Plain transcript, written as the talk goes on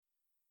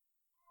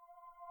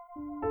Hi,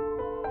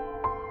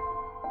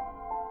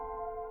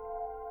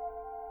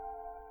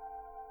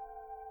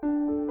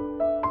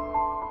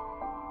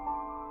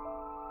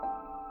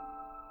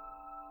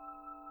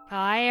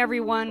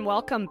 everyone.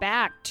 Welcome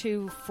back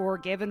to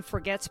Forgive and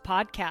Forgets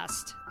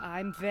podcast.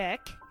 I'm Vic.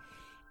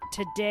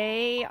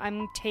 Today,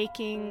 I'm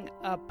taking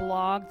a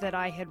blog that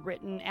I had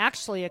written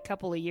actually a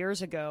couple of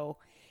years ago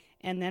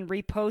and then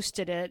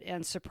reposted it.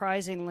 And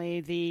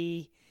surprisingly,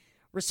 the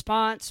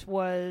response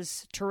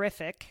was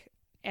terrific.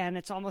 And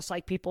it's almost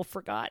like people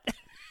forgot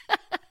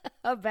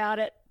about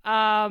it.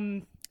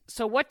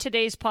 So what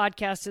today's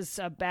podcast is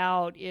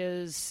about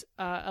is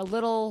a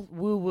little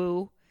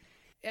woo-woo.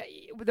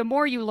 The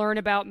more you learn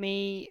about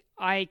me,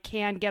 I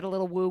can get a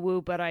little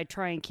woo-woo, but I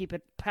try and keep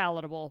it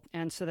palatable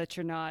and so that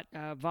you're not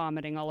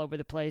vomiting all over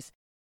the place.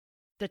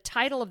 The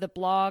title of the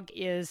blog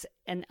is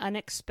An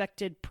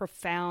Unexpected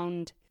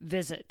Profound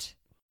Visit.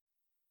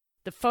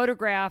 The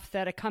photograph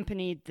that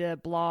accompanied the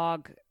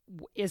blog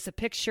is a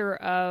picture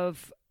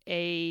of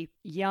a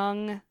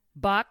young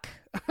buck.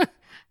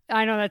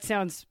 I know that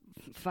sounds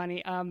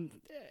funny.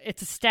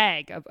 It's a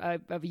stag,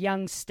 a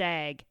young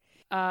stag.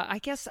 I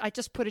guess I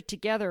just put it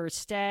together.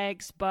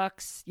 Stags,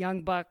 bucks,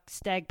 young buck,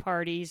 stag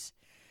parties.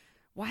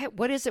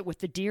 What is it with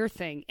the deer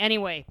thing?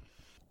 Anyway,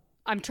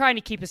 I'm trying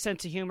to keep a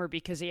sense of humor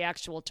because the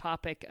actual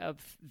topic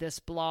of this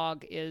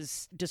blog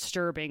is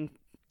disturbing,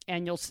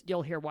 and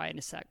you'll hear why in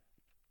a sec.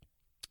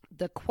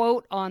 The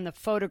quote on the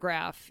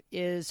photograph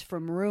is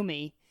from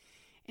Rumi,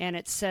 and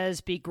it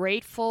says, "Be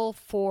grateful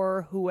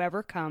for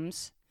whoever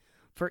comes,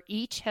 for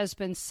each has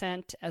been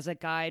sent as a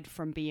guide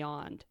from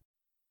beyond."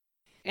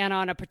 And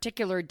on a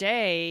particular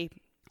day,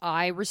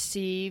 I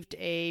received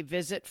a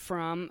visit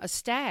from a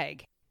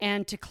stag.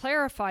 And to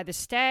clarify, the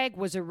stag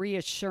was a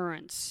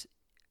reassurance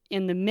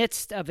in the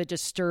midst of a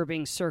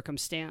disturbing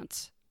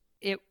circumstance.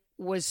 It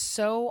was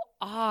so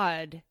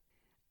odd.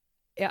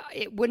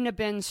 It wouldn't have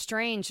been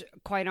strange,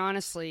 quite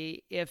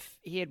honestly, if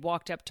he had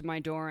walked up to my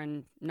door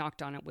and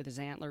knocked on it with his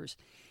antlers.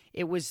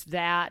 It was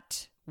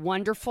that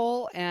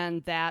wonderful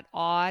and that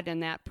odd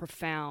and that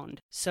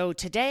profound. So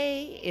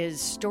today is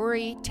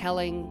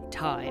storytelling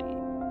time.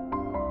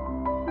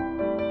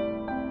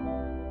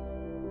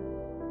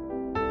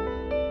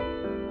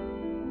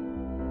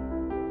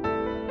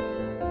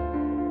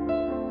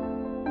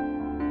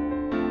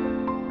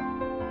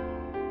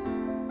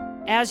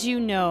 As you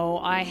know,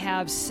 I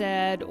have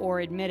said or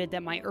admitted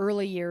that my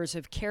early years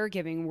of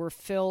caregiving were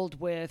filled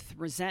with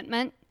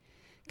resentment,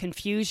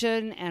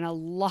 confusion, and a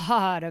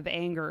lot of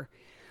anger.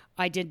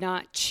 I did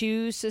not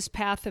choose this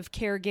path of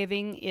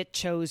caregiving. It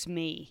chose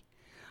me.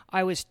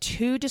 I was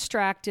too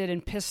distracted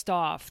and pissed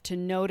off to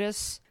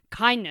notice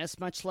kindness,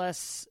 much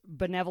less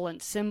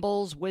benevolent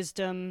symbols,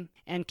 wisdom,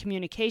 and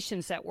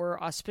communications that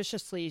were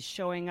auspiciously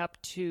showing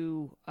up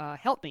to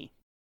help me.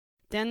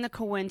 Then the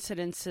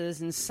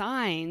coincidences and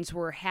signs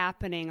were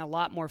happening a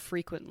lot more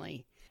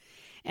frequently.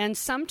 And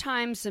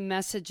sometimes the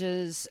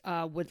messages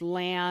would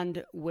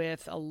land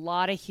with a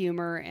lot of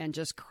humor and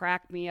just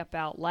crack me up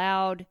out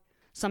loud.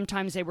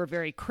 Sometimes they were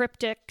very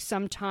cryptic,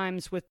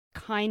 sometimes with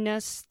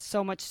kindness,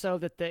 so much so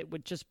that they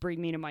would just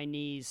bring me to my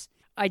knees.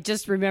 I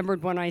just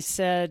remembered when I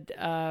said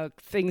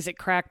things that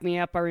cracked me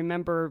up. I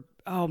remember,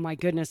 oh my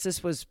goodness,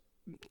 this was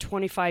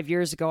 25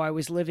 years ago. I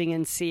was living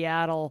in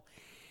Seattle,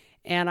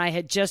 and I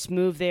had just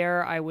moved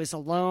there. I was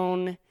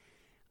alone,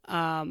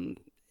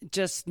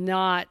 just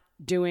not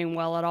doing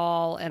well at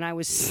all. And I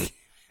was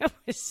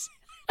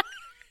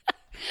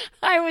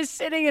I was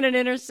sitting in an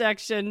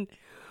intersection,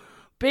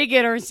 big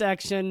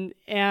intersection,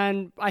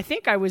 and I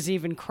think I was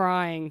even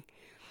crying.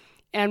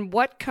 And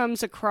what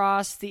comes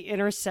across the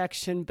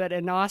intersection but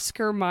an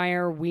Oscar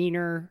Mayer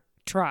Wiener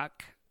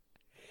truck?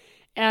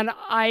 And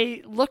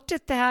I looked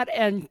at that,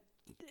 and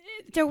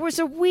there was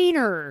a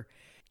wiener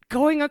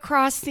going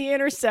across the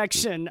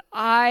intersection.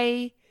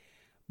 I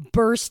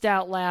burst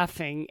out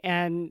laughing,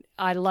 and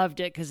I loved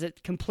it because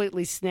it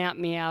completely snapped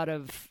me out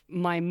of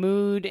my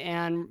mood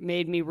and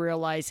made me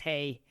realize,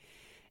 hey,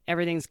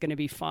 everything's going to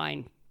be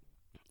fine.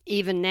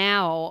 Even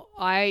now,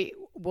 I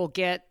will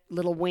get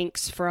little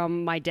winks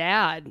from my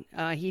dad.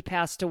 He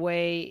passed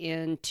away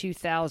in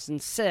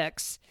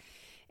 2006,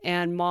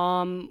 and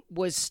Mom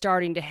was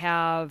starting to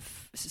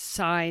have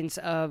signs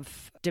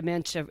of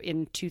dementia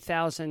in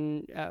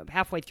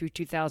halfway through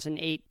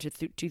 2008 to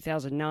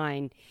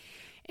 2009.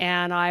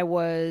 And I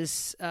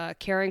was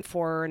caring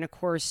for her, and of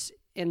course,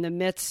 in the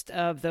midst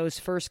of those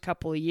first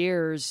couple of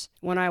years,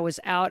 when I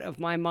was out of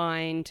my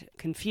mind,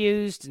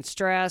 confused and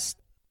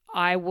stressed,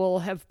 I will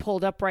have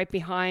pulled up right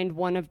behind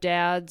one of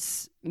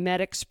Dad's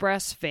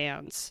MedExpress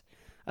vans,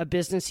 a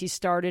business he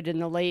started in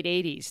the late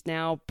 80s,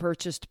 now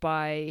purchased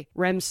by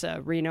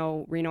REMSA,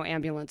 Reno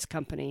Ambulance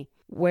Company,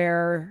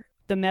 where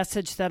the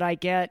message that I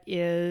get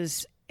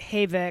is,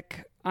 "Hey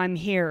Vic, I'm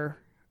here.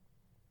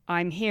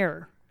 I'm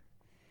here.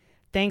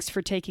 Thanks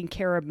for taking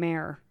care of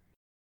Mare."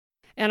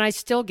 And I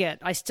still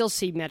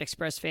see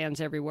MedExpress vans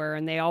everywhere,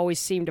 and they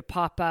always seem to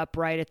pop up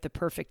right at the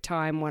perfect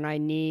time when I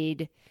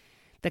need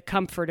the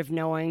comfort of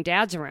knowing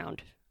Dad's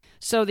around.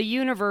 So the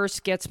universe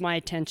gets my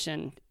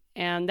attention,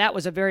 And that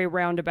was a very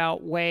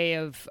roundabout way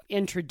of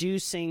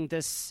introducing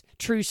this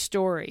true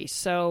story.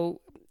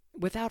 So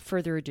without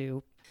further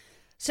ado,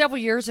 several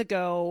years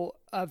ago,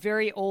 a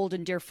very old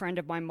and dear friend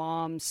of my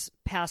mom's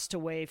passed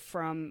away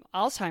from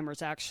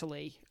Alzheimer's,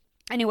 actually.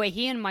 Anyway,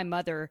 he and my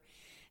mother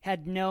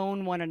had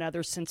known one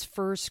another since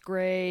first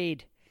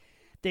grade.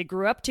 They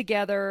grew up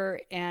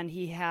together, and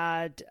he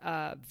had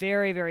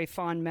very, very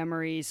fond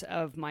memories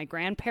of my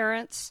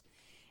grandparents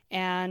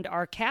and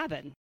our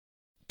cabin,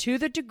 to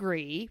the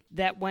degree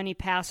that when he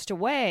passed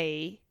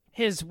away,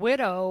 his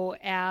widow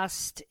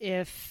asked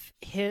if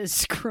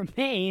his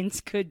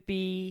remains could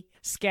be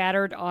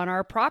scattered on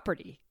our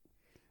property.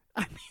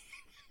 I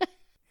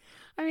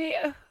mean,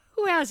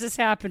 who has this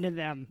happen to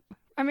them?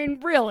 I mean,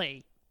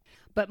 really?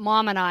 But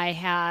Mom and I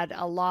had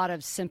a lot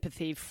of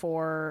sympathy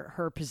for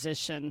her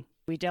position.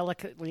 We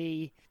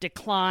delicately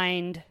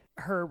declined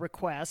her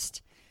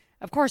request.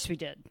 Of course we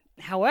did.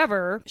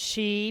 However,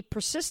 she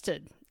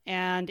persisted,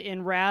 and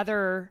in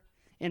rather,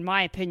 in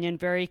my opinion,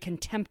 very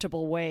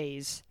contemptible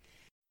ways.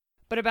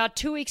 But about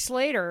 2 weeks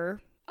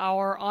later,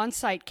 our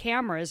on-site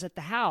cameras at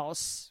the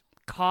house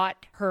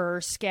caught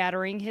her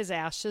scattering his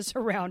ashes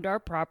around our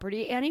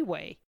property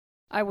anyway.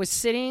 I was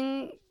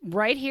sitting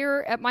right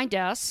here at my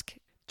desk,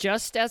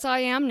 just as I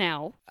am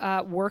now,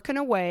 working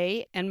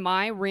away, and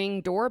my Ring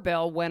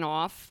doorbell went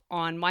off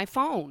on my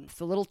phone.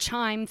 The little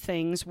chime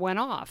things went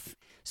off.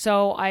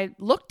 So I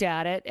looked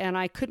at it, and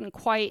I couldn't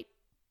quite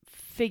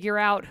figure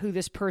out who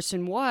this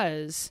person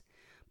was.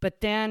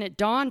 But then it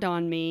dawned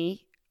on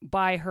me,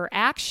 by her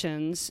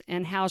actions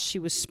and how she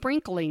was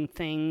sprinkling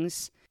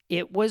things,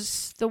 it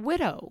was the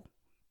widow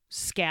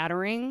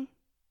scattering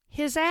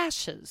his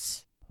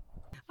ashes.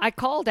 I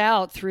called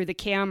out through the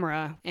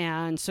camera,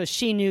 and so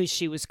she knew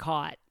she was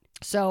caught.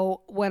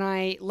 So when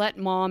I let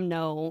Mom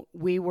know,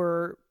 we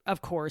were,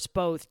 of course,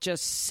 both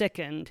just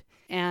sickened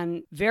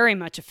and very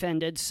much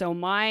offended. So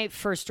my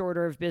first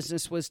order of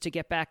business was to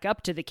get back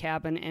up to the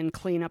cabin and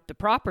clean up the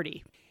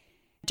property.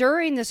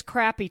 During this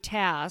crappy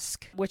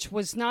task, which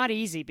was not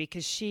easy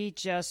because she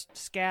just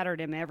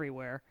scattered him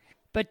everywhere,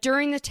 but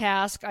during the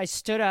task, I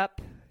stood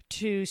up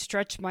to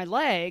stretch my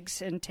legs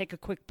and take a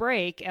quick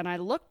break, and I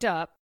looked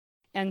up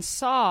and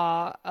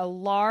saw a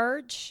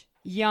large,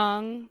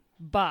 young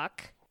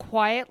buck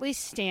quietly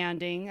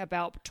standing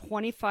about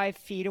 25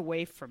 feet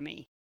away from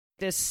me.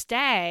 This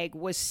stag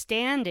was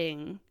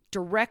standing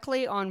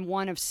directly on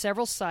one of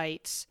several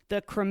sites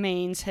the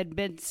cremains had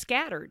been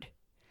scattered.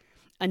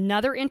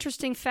 Another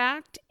interesting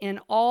fact, in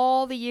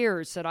all the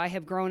years that I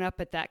have grown up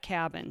at that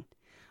cabin,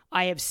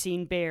 I have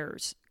seen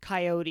bears,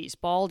 coyotes,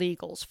 bald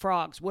eagles,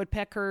 frogs,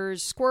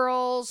 woodpeckers,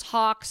 squirrels,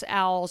 hawks,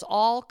 owls,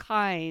 all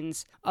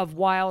kinds of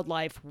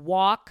wildlife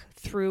walk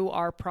through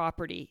our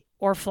property,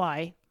 or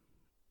fly,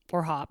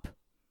 or hop,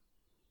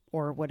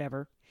 or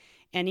whatever.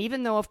 And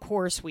even though, of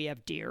course, we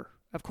have deer,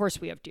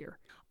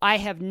 I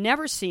have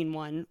never seen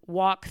one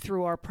walk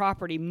through our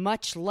property,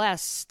 much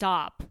less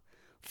stop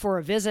for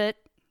a visit,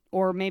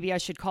 or maybe I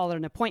should call it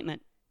an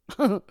appointment.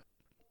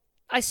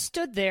 I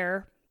stood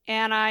there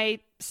and I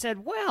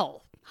said,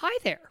 "Well, hi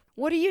there.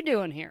 What are you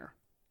doing here?"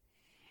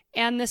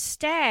 And the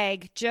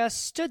stag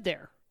just stood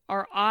there,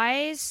 our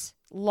eyes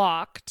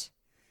locked.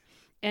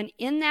 And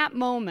in that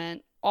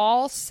moment,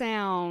 all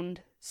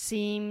sound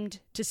seemed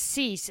to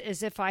cease,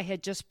 as if I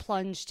had just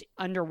plunged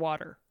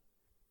underwater.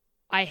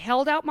 I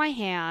held out my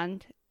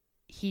hand.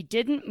 He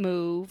didn't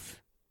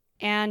move.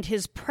 And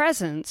his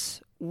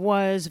presence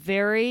was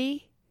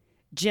very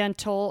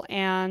gentle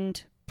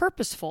and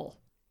purposeful.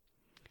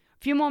 A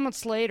few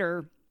moments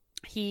later,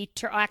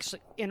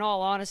 actually, in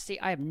all honesty,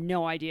 I have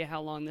no idea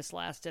how long this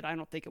lasted. I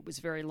don't think it was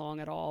very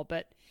long at all.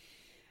 But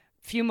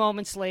a few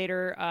moments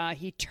later,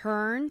 he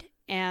turned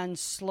and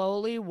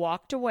slowly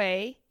walked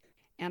away,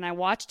 and I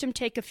watched him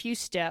take a few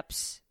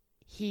steps.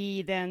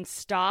 He then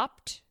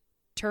stopped,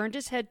 turned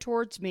his head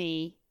towards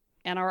me,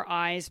 and our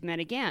eyes met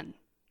again.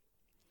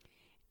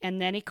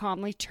 And then he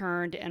calmly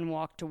turned and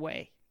walked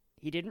away.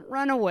 He didn't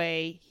run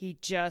away, he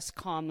just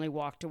calmly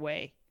walked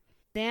away.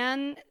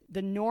 Then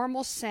the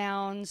normal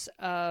sounds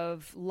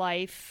of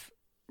life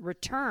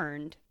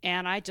returned,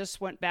 and I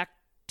just went back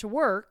to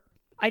work.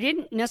 I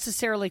didn't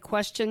necessarily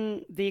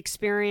question the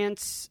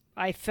experience.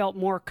 I felt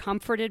more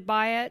comforted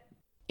by it.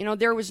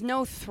 There was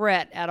no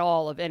threat at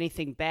all of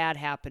anything bad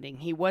happening.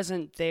 He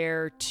wasn't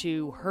there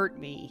to hurt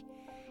me.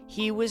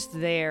 He was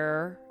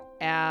there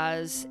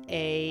as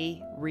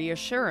a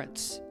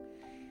reassurance.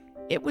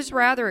 It was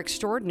rather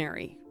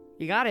extraordinary.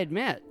 You got to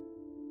admit.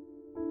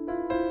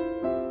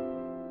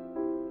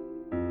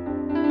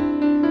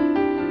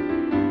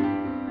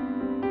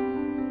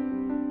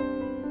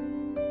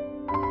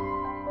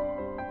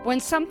 When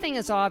something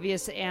as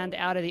obvious and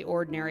out of the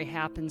ordinary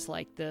happens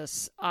like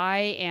this,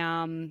 I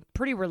am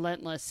pretty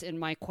relentless in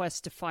my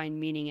quest to find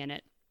meaning in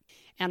it.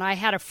 And I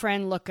had a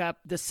friend look up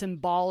the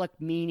symbolic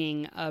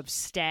meaning of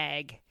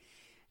stag,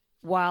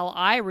 while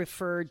I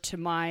referred to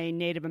my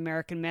Native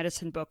American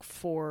medicine book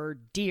for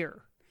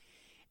deer.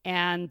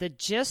 And the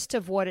gist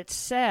of what it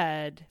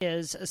said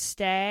is a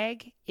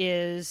stag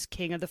is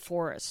king of the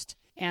forest.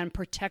 and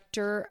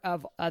protector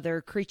of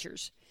other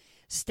creatures.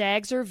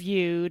 Stags are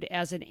viewed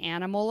as an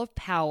animal of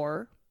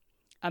power,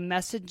 a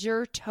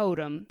messenger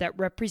totem that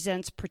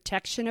represents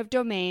protection of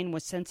domain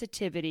with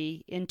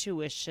sensitivity,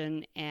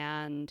 intuition,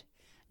 and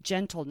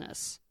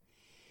gentleness.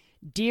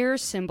 Deer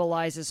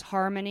symbolizes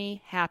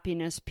harmony,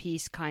 happiness,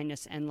 peace,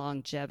 kindness, and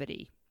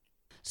longevity.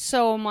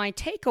 So my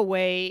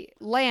takeaway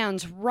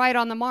lands right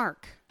on the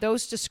mark.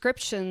 Those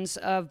descriptions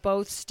of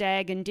both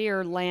stag and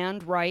deer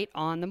land right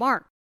on the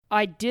mark.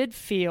 I did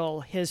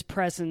feel his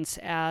presence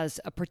as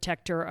a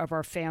protector of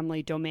our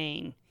family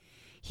domain.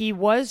 He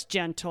was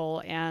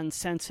gentle and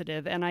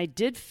sensitive, and I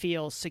did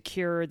feel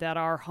secure that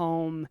our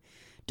home,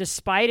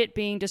 despite it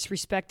being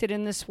disrespected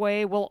in this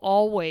way, will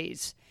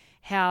always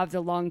have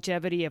the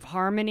longevity of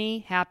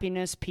harmony,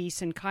 happiness,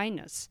 peace, and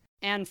kindness.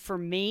 And for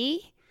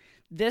me,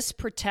 this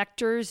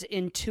protector's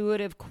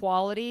intuitive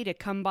quality to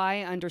come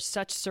by under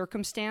such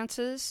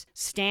circumstances,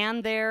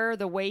 stand there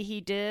the way he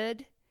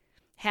did,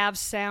 have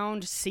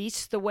sound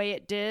cease the way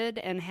it did,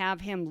 and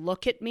have him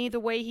look at me the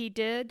way he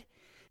did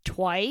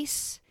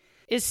twice,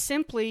 is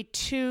simply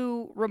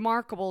too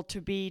remarkable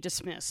to be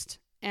dismissed.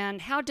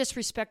 And how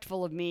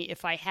disrespectful of me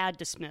if I had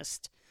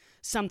dismissed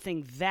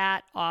something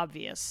that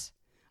obvious.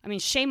 I mean,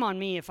 shame on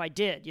me if I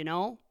did,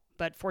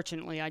 but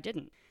fortunately I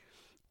didn't.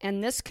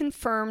 And this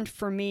confirmed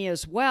for me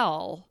as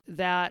well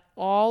that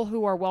all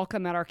who are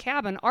welcome at our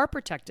cabin are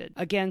protected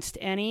against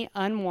any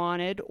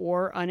unwanted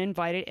or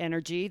uninvited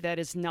energy that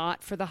is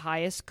not for the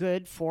highest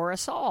good for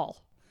us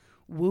all.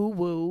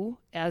 Woo-woo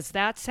as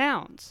that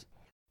sounds.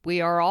 We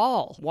are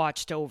all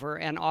watched over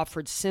and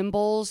offered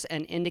symbols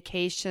and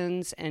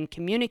indications and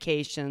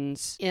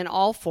communications in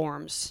all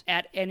forms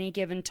at any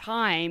given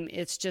time.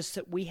 It's just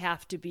that we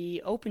have to be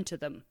open to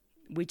them.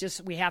 We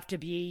have to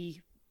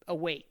be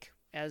awake,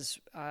 as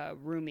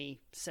Rumi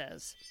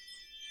says.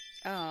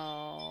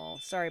 Oh,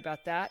 sorry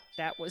about that.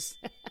 That was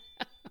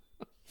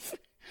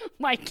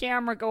my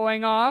camera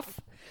going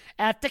off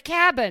at the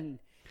cabin.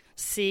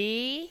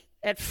 See?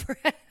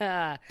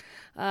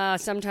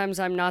 Sometimes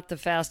I'm not the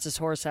fastest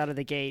horse out of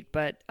the gate,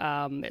 but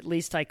at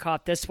least I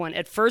caught this one.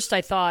 At first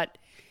I thought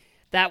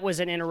that was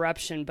an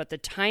interruption, but the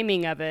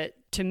timing of it,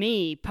 to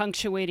me,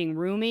 punctuating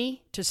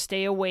Rumi to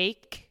stay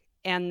awake,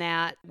 and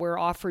that we're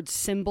offered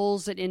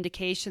symbols and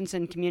indications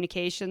and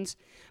communications.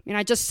 I mean,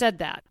 I just said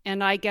that,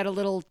 and I get a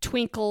little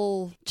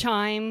twinkle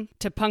chime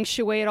to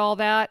punctuate all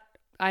that.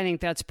 I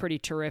think that's pretty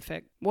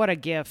terrific. What a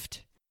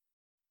gift.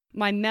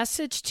 My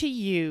message to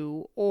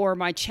you, or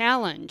my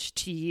challenge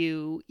to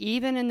you,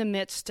 even in the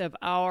midst of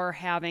our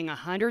having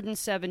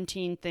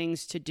 117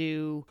 things to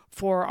do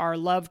for our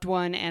loved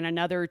one and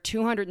another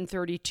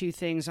 232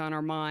 things on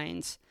our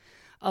minds,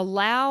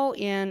 allow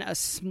in a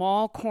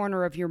small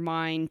corner of your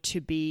mind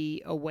to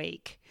be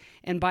awake.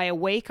 And by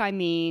awake, I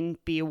mean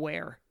be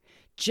aware.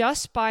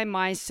 Just by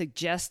my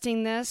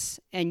suggesting this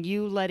and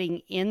you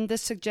letting in the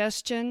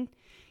suggestion,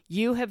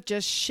 you have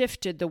just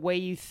shifted the way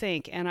you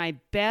think. And I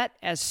bet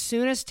as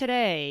soon as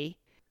today,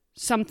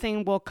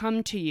 something will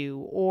come to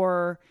you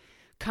or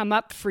come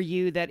up for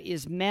you that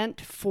is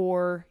meant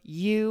for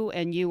you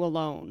and you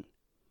alone.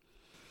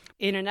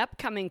 In an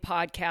upcoming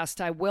podcast,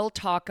 I will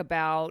talk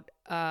about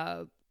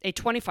a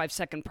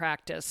 25-second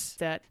practice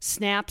that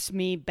snaps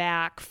me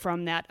back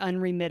from that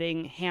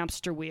unremitting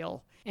hamster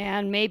wheel.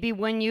 And maybe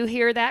when you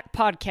hear that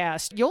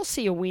podcast, you'll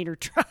see a wiener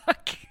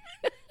truck.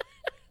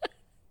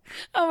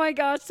 Oh my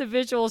gosh, the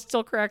visual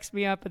still cracks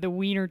me up of the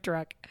wiener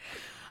truck.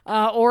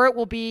 Or it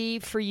will be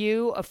for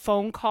you a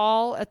phone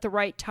call at the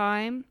right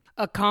time,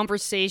 a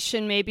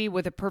conversation maybe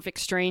with a perfect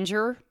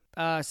stranger,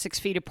 6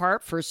 feet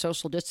apart for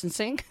social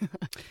distancing.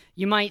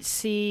 You might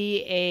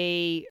see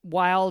a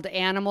wild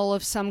animal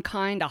of some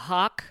kind, a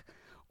hawk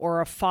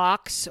or a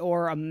fox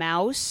or a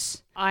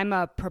mouse. I'm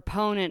a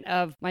proponent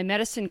of my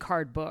medicine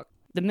card book.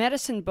 The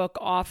medicine book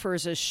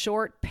offers a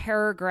short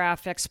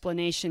paragraph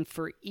explanation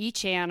for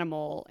each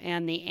animal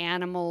and the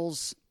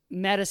animal's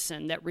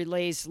medicine that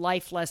relays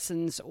life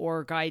lessons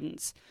or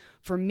guidance.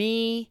 For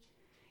me,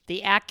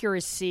 the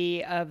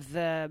accuracy of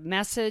the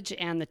message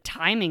and the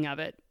timing of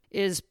it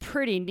is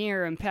pretty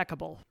near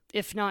impeccable,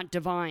 if not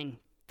divine.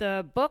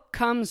 The book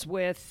comes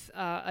with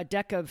a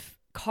deck of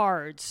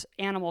cards,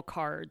 animal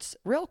cards.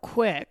 Real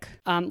quick,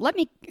 let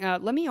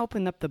me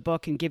open up the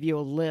book and give you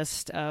a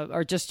list,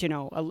 or just,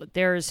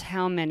 there's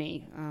how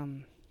many?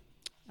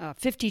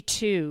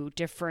 52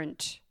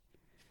 different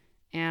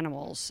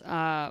animals.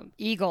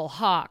 Eagle,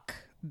 hawk,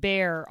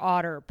 bear,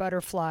 otter,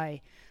 butterfly,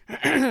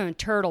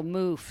 turtle,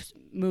 moose,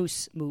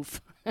 moose,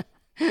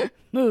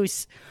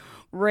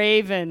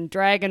 raven,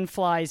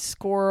 dragonfly,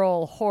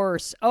 squirrel,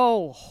 horse.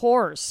 Oh,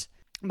 horse.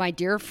 My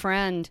dear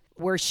friend,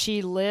 where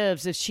she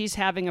lives, if she's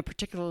having a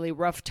particularly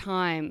rough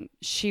time,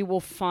 she will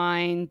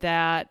find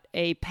that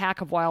a pack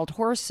of wild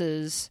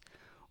horses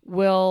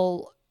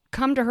will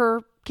come to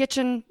her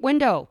kitchen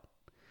window.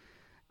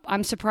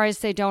 I'm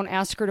surprised they don't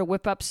ask her to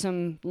whip up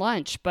some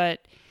lunch,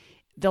 but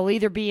they'll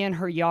either be in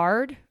her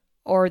yard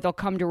or they'll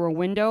come to her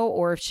window,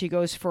 or if she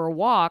goes for a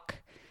walk,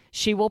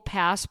 she will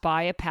pass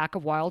by a pack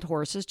of wild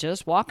horses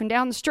just walking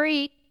down the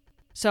street.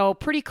 So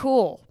pretty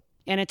cool.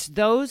 And it's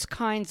those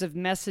kinds of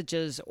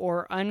messages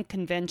or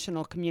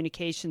unconventional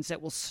communications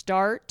that will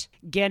start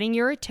getting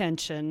your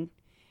attention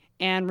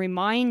and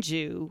remind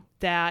you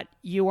that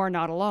you are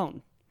not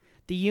alone.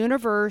 The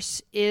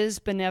universe is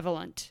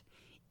benevolent,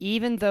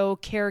 even though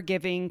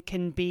caregiving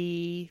can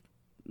be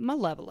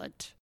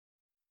malevolent.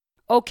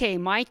 Okay,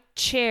 my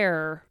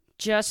chair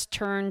just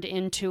turned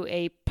into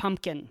a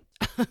pumpkin.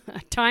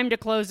 Time to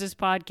close this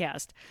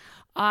podcast.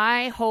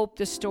 I hope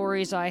the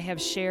stories I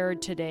have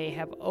shared today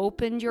have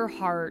opened your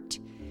heart,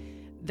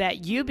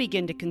 that you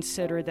begin to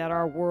consider that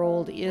our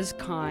world is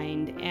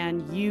kind,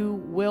 and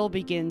you will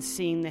begin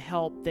seeing the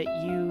help that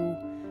you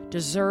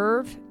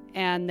deserve,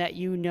 and that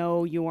you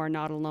know you are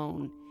not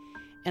alone.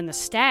 And the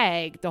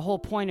stag, the whole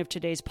point of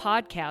today's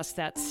podcast,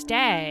 that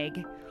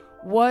stag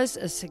was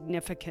a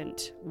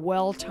significant,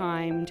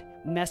 well-timed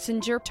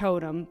messenger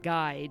totem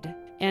guide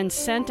and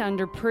sent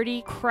under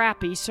pretty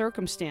crappy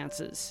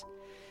circumstances.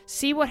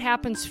 See what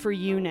happens for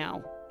you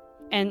now.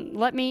 And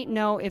let me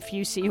know if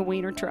you see a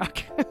wiener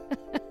truck.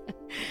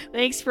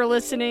 Thanks for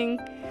listening.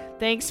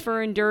 Thanks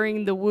for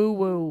enduring the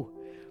woo-woo.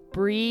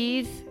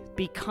 Breathe,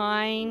 be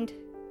kind,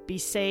 be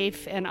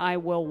safe, and I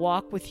will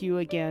walk with you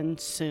again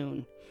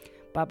soon.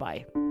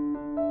 Bye-bye.